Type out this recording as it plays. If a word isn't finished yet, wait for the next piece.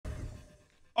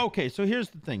Okay, so here's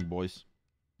the thing, boys.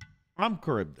 I'm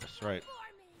Charybdis, right?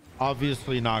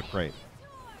 Obviously not great.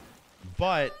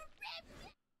 But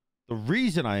the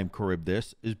reason I am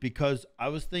Charybdis is because I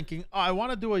was thinking, oh, I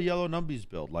want to do a yellow numbies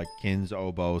build, like Kins,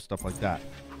 Oboe, stuff like that.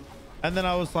 And then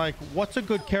I was like, what's a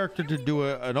good character to do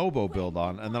an Oboe build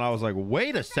on? And then I was like,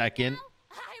 wait a second.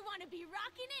 I want to be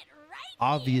rocking it right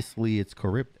Obviously, it's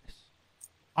Charybdis.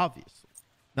 Obviously.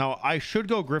 Now, I should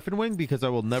go Griffin Wing because I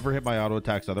will never hit my auto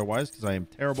attacks otherwise because I am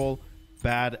terrible,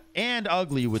 bad, and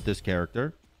ugly with this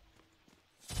character.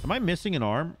 Am I missing an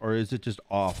arm or is it just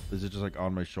off? Is it just like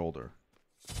on my shoulder?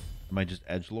 Am I just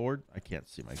edgelord? I can't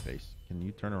see my face. Can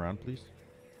you turn around, please?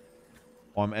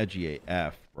 Oh, I'm edgy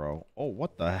AF, bro. Oh,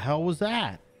 what the hell was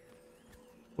that?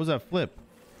 What was that flip?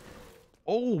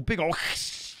 Oh, big old...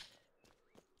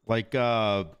 Like,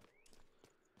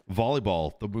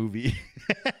 Volleyball, the movie.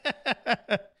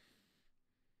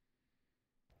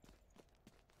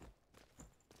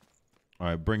 All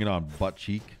right, bring it on, butt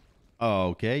cheek. Oh,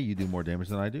 okay, you do more damage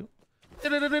than I do.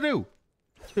 Do-do-do-do-do.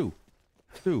 Two.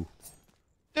 Two.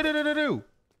 Do-do-do-do-do.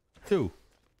 Two.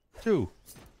 Two.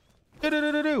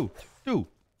 Do-do-do-do-do. Two.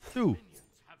 Two.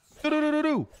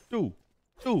 Do-do-do-do-do. Two.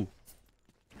 Two.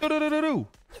 Do-do-do-do-do.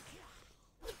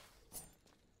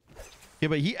 Yeah,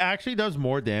 but he actually does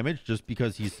more damage just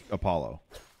because he's Apollo.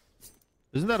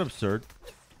 Isn't that absurd?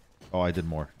 Oh, I did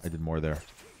more. I did more there.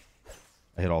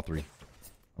 I hit all three.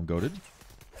 I'm goated.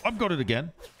 I'm goated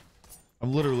again. I've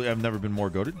never been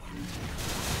more goated.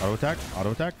 Auto attack,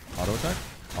 auto attack, auto attack,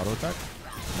 auto attack.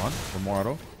 Come on, one more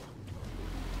auto.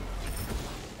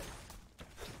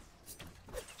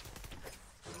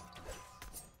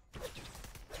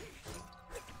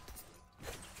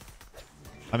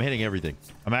 I'm hitting everything.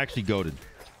 I'm actually goated.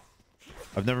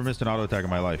 I've never missed an auto attack in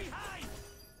my life.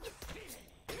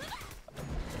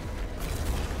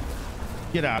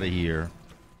 Get out of here.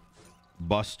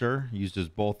 Buster uses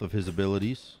both of his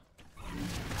abilities.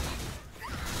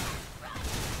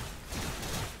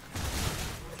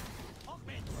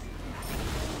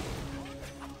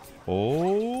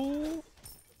 Oh,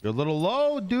 you're a little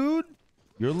low, dude.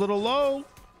 You're a little low.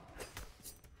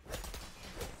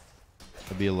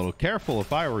 I'd be a little careful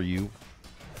if I were you,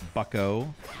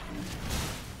 bucko.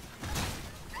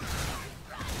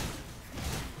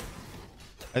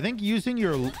 I think using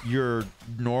your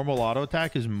normal auto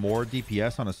attack is more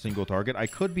DPS on a single target. I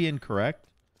could be incorrect,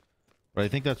 but I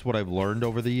think that's what I've learned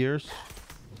over the years.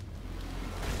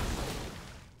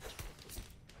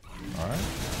 All right.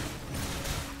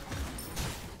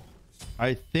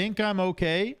 I think I'm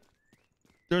okay.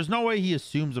 There's no way he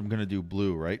assumes I'm going to do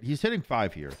blue, right? He's hitting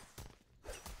 5 here.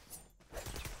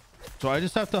 So I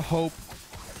just have to hope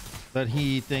that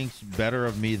he thinks better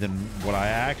of me than what I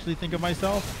actually think of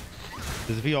myself.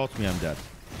 Because if he ults me, I'm dead.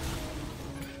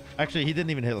 Actually, he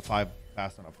didn't even hit the 5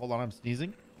 fast enough. Hold on, I'm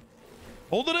sneezing.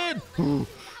 Hold it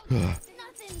in!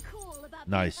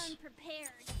 Nice.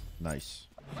 Nice.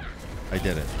 I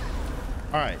did it.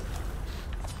 All right.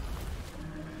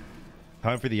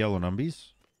 Time for the yellow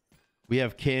numbies. We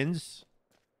have Kins.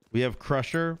 We have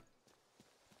Crusher.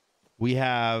 We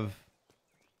have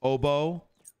Oboe.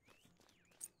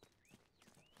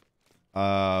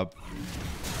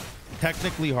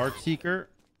 Technically Heartseeker.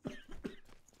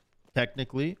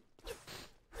 Technically.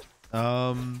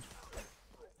 And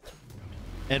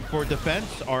for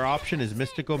defense, our option is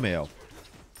Mystical Male.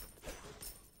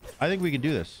 I think we can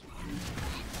do this.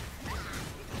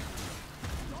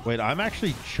 Wait, I'm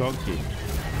actually chunking.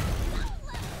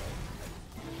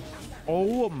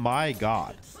 Oh my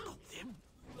god.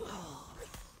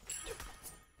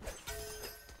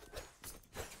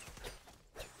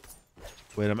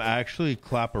 Wait, I'm actually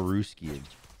claparooskiing.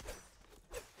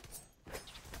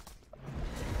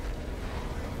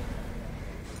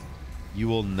 You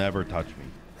will never touch me.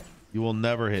 You will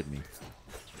never hit me.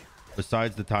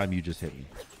 Besides the time you just hit me.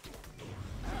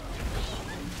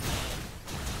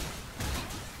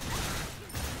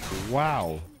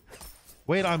 Wow.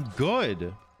 Wait, I'm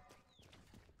good.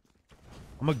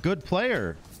 I'm a good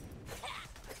player.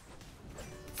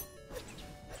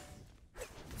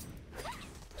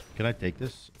 Can I take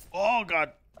this? Oh,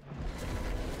 God.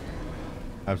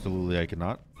 Absolutely, I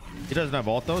cannot. He doesn't have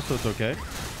ult, though, so it's okay.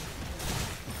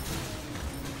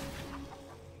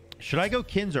 Should I go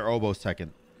Kins or Oboe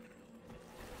second?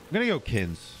 I'm going to go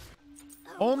Kins.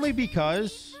 Only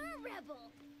because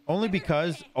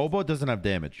Oboe doesn't have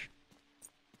damage.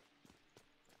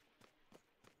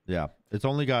 Yeah, it's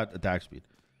only got attack speed.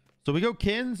 So we go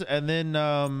Kins and then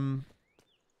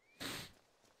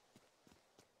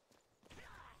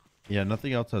yeah,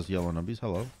 nothing else has yellow numbies.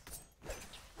 Hello.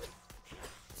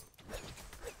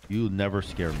 You never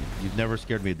scare me. You've never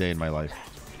scared me a day in my life.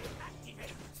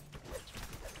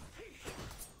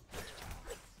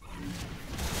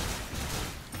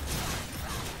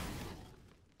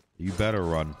 You better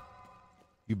run.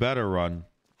 You better run.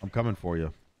 I'm coming for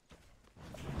you.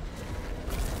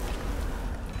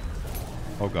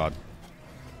 Oh, God.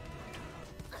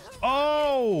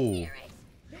 Oh!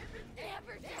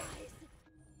 Never dies.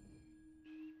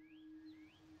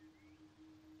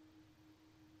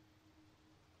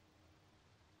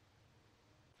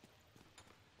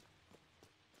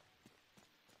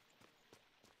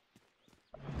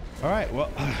 All right. Well,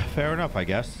 fair enough, I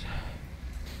guess.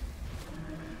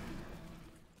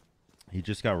 He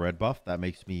just got red buff. That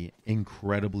makes me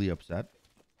incredibly upset.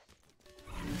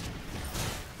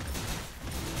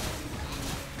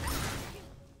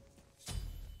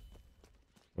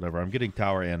 Whatever. I'm getting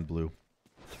tower and blue.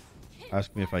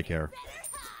 Ask me if I care.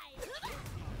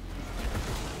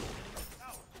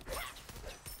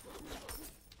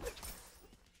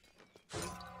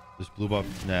 This blue buff.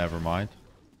 Never mind.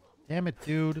 Damn it,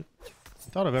 dude. I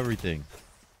thought of everything.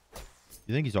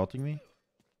 You think he's ulting me?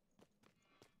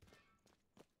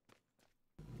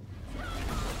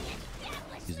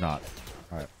 He's not.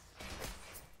 Alright.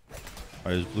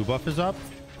 Alright, his blue buff is up.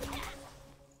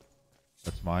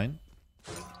 That's mine.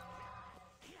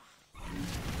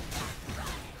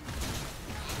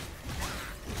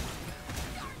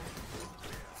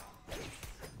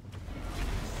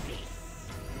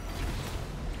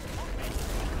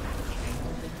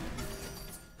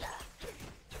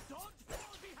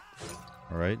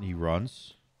 Alright, and he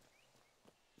runs.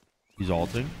 He's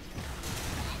ulting.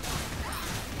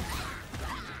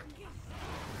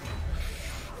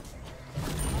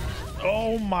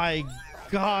 Oh my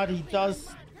God, he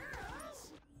does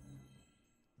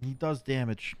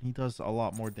damage. He does a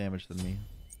lot more damage than me.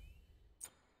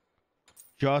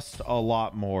 Just a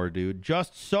lot more, dude.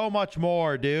 Just so much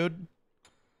more, dude.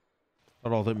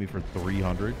 That all hit me for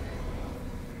 300.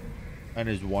 And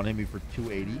his one hit me for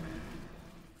 280.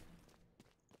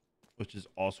 Which is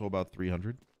also about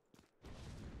 300.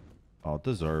 Oh,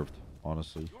 deserved,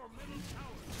 honestly.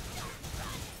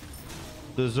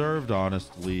 Deserved,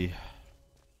 honestly.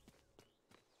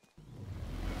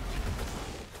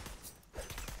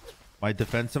 My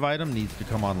defensive item needs to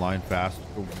come online fast.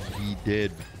 He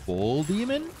did full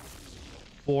demon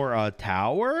for a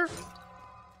tower?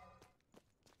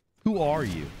 Who are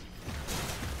you?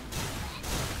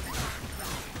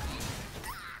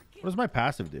 What does my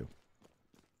passive do?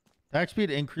 Attack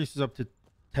speed increases up to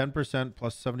 10%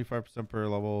 plus 75% per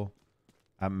level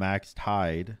at max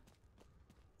tide.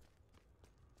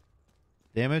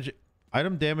 Damage,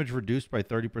 item damage reduced by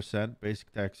 30%. Basic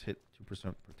attacks hit 2%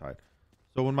 per tide.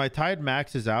 So when my tide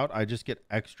maxes out, I just get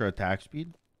extra attack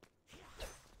speed.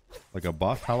 Like a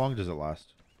buff. How long does it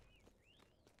last?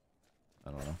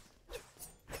 I don't know.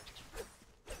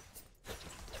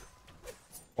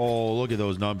 Oh, look at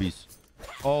those numbies.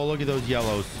 Oh, look at those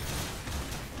yellows.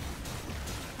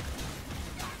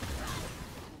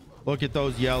 Look at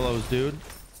those yellows, dude.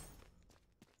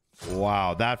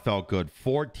 Wow, that felt good.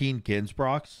 14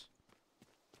 Kinsbrocks.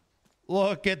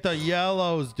 Look at the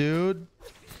yellows, dude.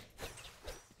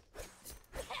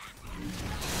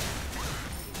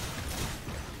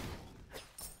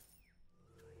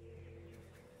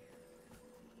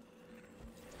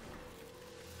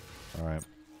 All right.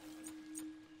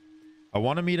 I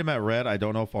want to meet him at red. I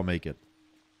don't know if I'll make it.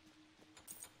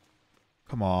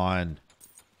 Come on.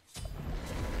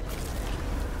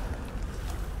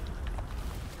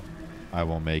 I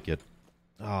won't make it.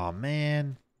 Oh,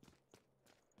 man.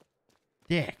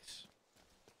 Dicks.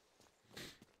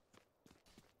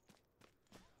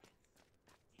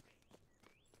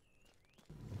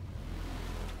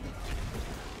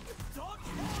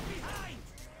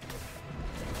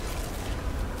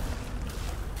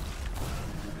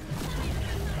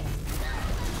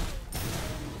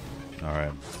 All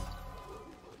right.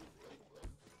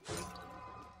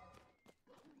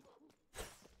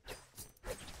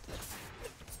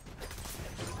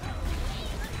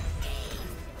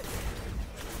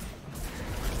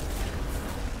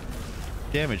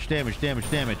 Damage, damage, damage,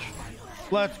 damage.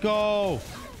 Let's go.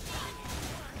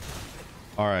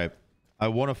 All right. I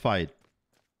want to fight.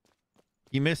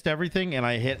 He missed everything and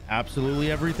I hit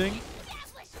absolutely everything,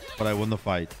 but I won the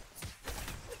fight.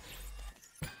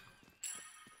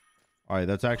 All right,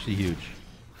 that's actually huge.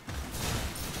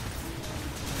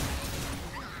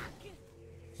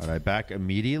 All right, I back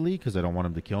immediately because I don't want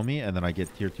him to kill me, and then I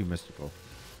get tier 2 mystical.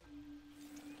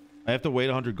 I have to wait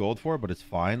 100 gold for it, but it's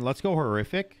fine. Let's go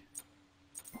horrific.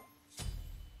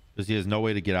 Because he has no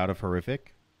way to get out of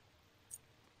horrific.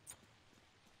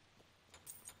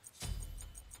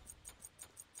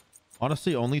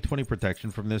 Honestly, only 20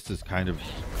 protection from this is kind of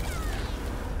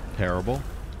terrible.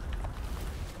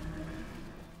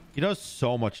 He does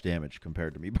so much damage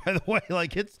compared to me, by the way.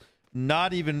 Like, it's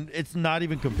not even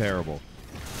comparable.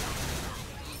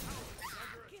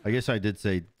 I guess I did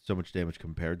say so much damage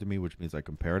compared to me, which means I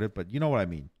compared it, but you know what I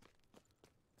mean.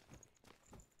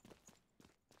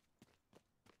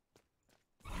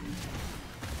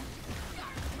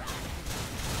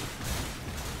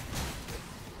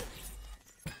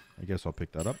 I guess I'll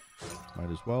pick that up.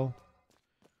 Might as well.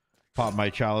 Pop my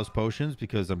chalice potions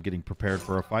because I'm getting prepared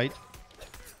for a fight.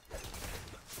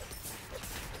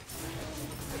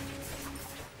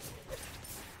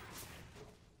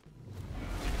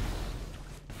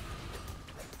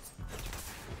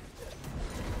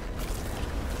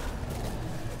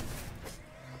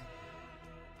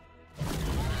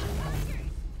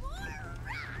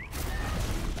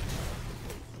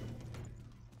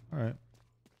 All right.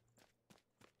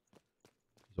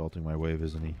 He's ulting my wave,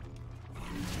 isn't he?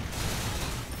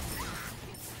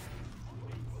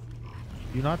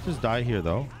 Do you not just die here,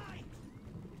 though?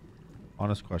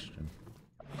 Honest question.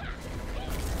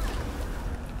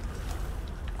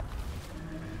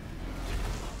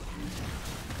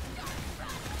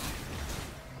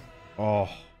 Oh.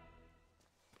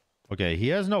 Okay, he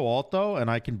has no ult, though, and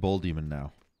I can Bull Demon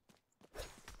now.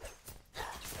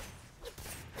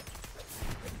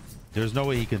 There's no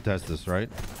way he can test this, right?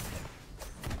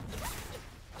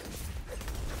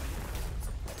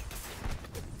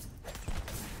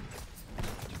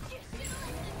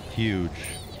 Huge.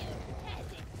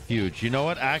 Huge. You know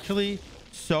what? Actually,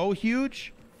 so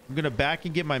huge. I'm going to back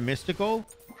and get my mystical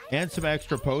and some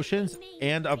extra potions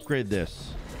and upgrade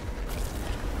this.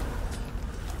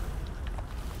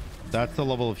 That's the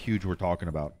level of huge we're talking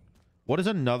about. What is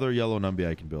another yellow Numbie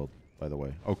I can build, by the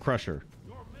way? Oh, Crusher.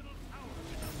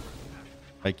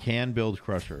 I can build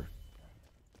Crusher.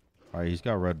 All right, he's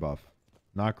got red buff.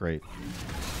 Not great.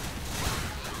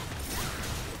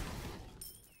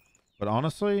 But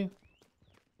honestly,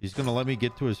 he's going to let me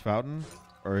get to his fountain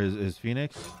or his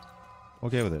Phoenix.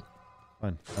 Okay with it.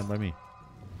 Fine. Fine by me.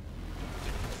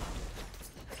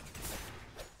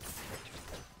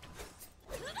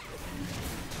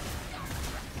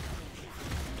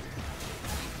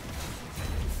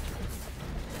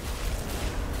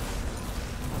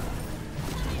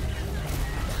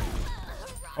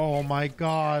 Oh my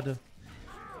god.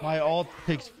 My ult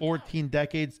takes 14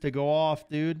 decades to go off,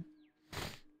 dude.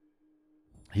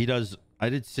 He does. I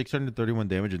did 631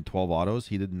 damage in 12 autos.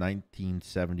 He did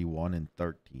 1971 in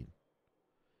 13.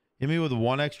 Hit me with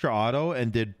one extra auto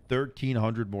and did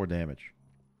 1,300 more damage.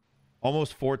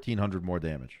 Almost 1,400 more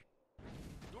damage.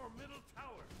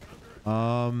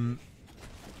 I'm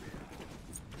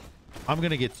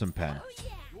gonna get some pen.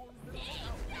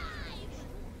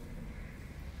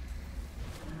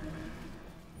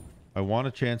 I want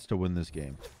a chance to win this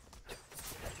game.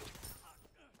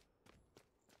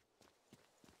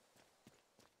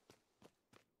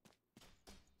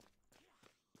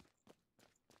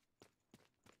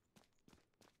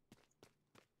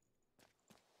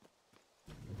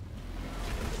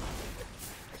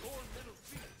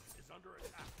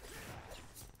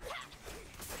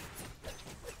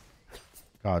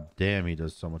 God damn, he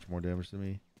does so much more damage than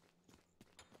me.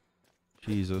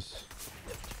 Jesus.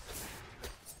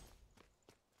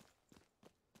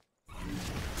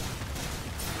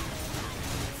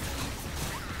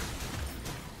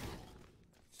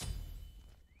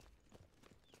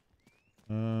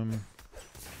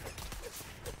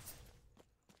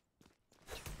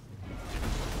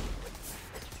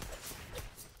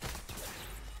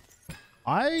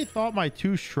 I thought my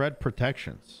 2 shred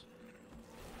protections.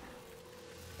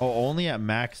 Oh, only at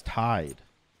max tide.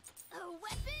 A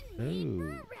weapon made for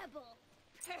a rebel.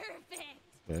 Perfect.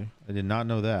 Okay, I did not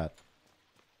know that.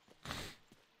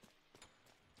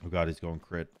 Oh god, he's going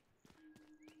crit.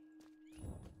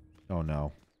 Oh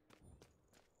no.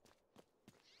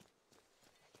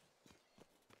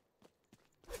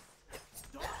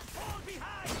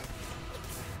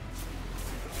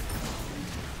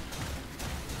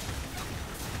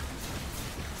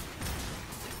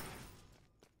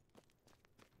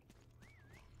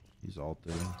 He's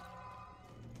ulting.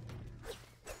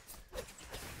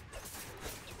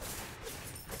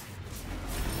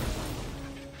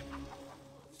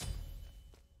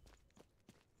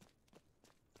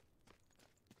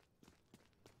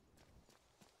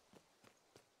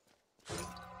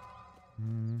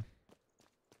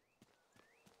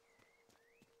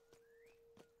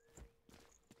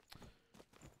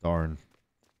 Darn.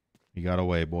 You got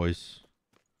away, boys.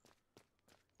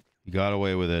 You got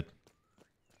away with it.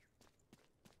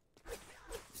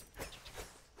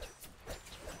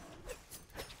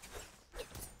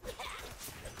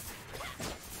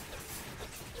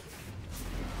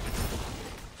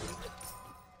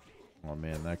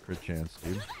 Man, that crit chance,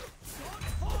 dude.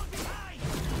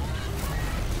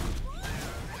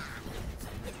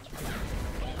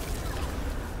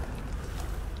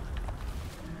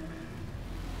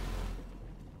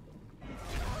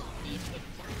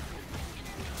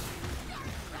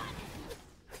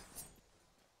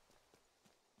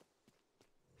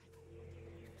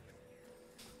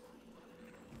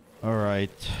 All right.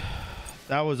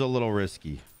 That was a little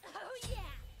risky. Oh, yeah.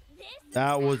 This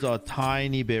That was a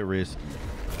tiny bit risky.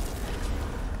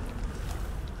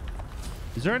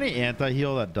 Is there any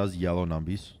anti-heal that does yellow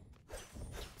numbies?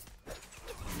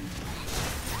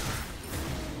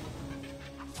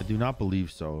 I do not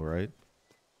believe so, right?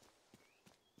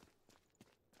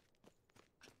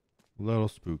 A little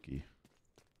spooky.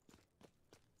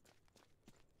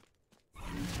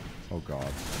 Oh,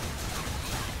 God.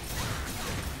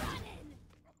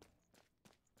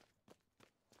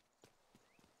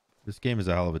 This game is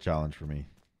a hell of a challenge for me.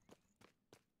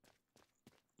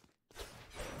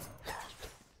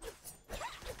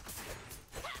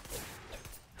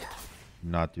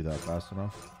 Not do that fast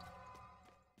enough.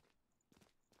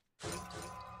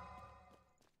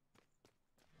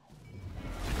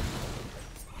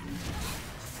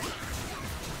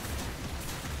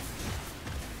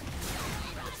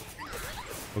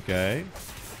 Okay.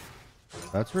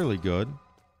 That's really good.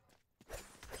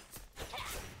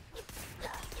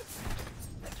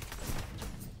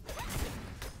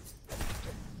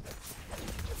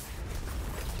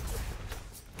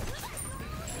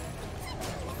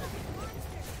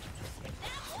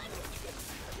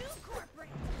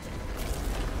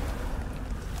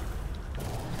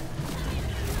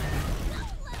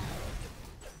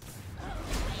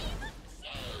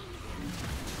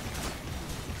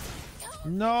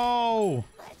 No!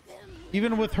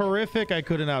 Even with horrific, I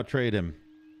couldn't outtrade him.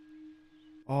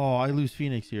 Oh, I lose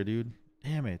Phoenix here, dude.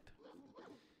 Damn it.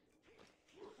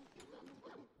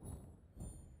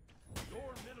 Your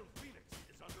middle Phoenix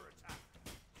is under attack.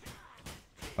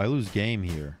 I lose game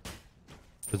here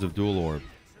because of Duel Orb. Has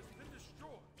been destroyed.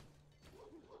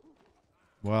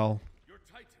 Well, Your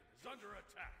Titan is under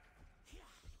attack.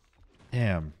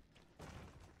 damn.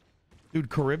 Dude,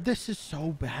 Charybdis is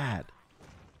so bad.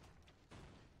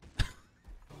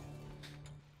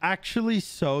 Actually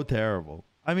so terrible.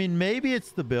 I mean, maybe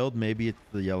it's the build, maybe it's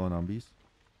the yellow numbies.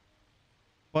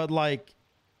 But like,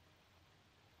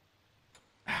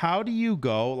 how do you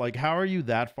go? Like, how are you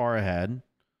that far ahead?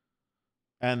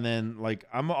 And then like,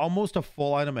 I'm almost a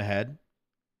full item ahead.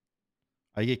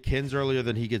 I get Kins earlier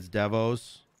than he gets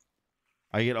Devos.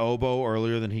 I get Oboe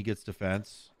earlier than he gets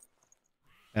defense.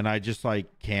 And I just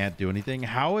like can't do anything.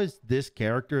 How is this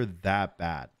character that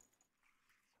bad?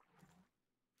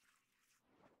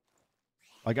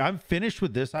 Like, I'm finished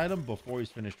with this item before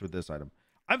he's finished with this item.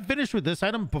 I'm finished with this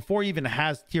item before he even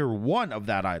has tier 1 of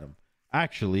that item,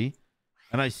 actually.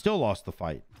 And I still lost the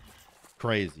fight.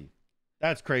 Crazy.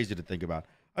 That's crazy to think about.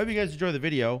 I hope you guys enjoy the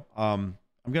video. I'm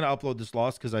going to upload this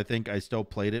loss because I think I still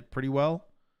played it pretty well.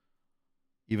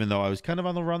 Even though I was kind of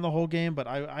on the run the whole game, but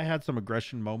I had some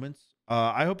aggression moments.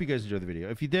 I hope you guys enjoyed the video.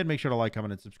 If you did, make sure to like,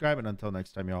 comment, and subscribe. And until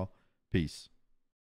next time, y'all, peace.